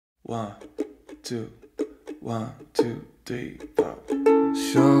One, two, 1, 2, 3, 4.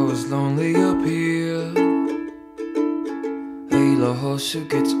 Sure is lonely up here. Hey, the horseshoe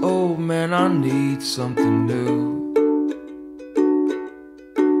gets old, man, I need something new.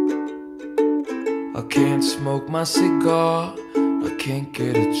 I can't smoke my cigar, I can't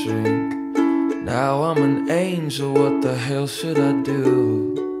get a drink. Now I'm an angel, what the hell should I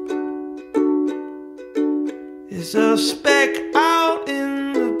do? Is a speck out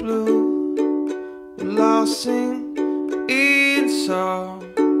in the blue, lost in song.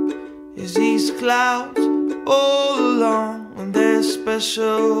 Is these clouds all along in their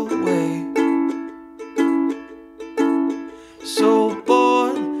special way? So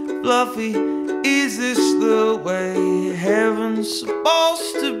bored, fluffy, is this the way heaven's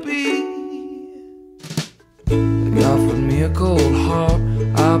supposed to be? They offered me a cold heart,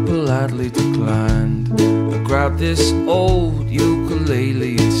 I politely declined. I grabbed this old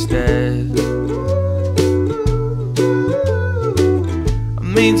ukulele instead. I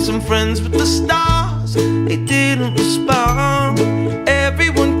made some friends with the stars, they didn't respond.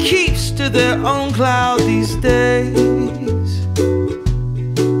 Everyone keeps to their own cloud these days.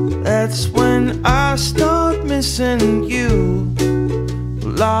 That's when I start missing you,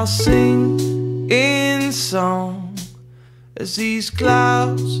 lost in song, as these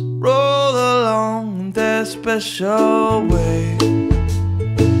clouds roll along in their special way.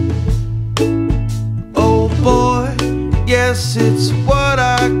 Oh boy, yes, it's what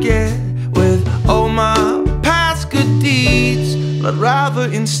I get with all my past good deeds. But I'd rather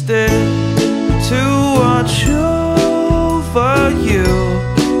instead to watch over you.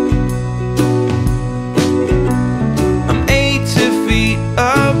 I'm 80 feet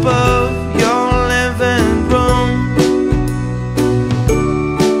above your living room.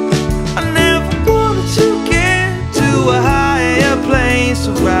 I never wanted to get to a higher place.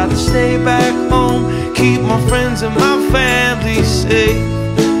 I'd rather stay back home, keep my friends and my family safe,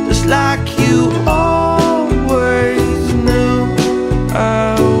 just like you always knew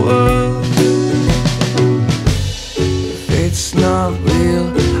I would. If it's not real,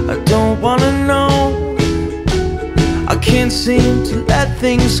 I don't wanna know. I can't seem to let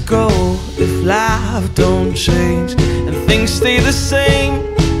things go if life don't change and things stay the same.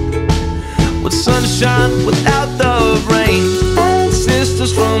 With sunshine without the rain,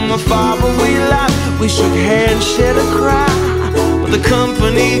 sisters from a faraway life, we shook hands, shed a cry, but the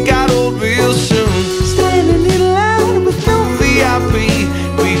company got old real soon. Standing in line with no VIP,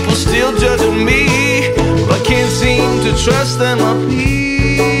 people still judging me, but I can't seem to trust them up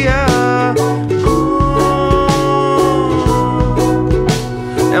here.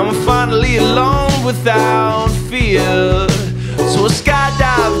 Now I'm finally alone without fear, so I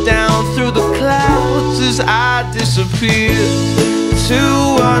skydive down through the clouds as I disappear to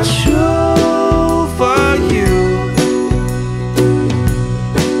watch over you.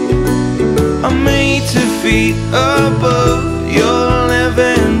 I'm 80 feet above your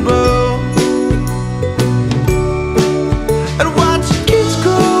living room, and watch kids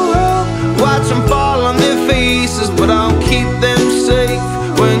grow up, watch them fall on their faces, but I'll keep them safe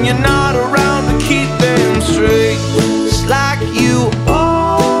when you're not around to keep them straight, just like you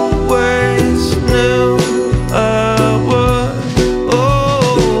always knew I would.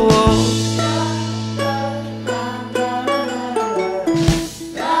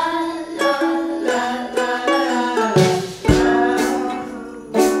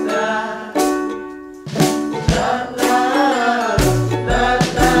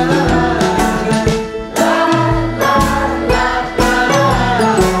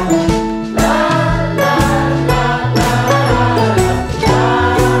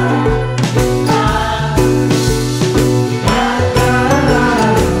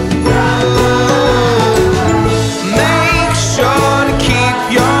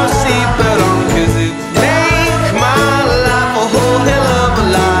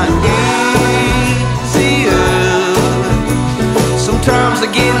 Sometimes I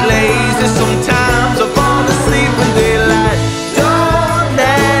get lazy, sometimes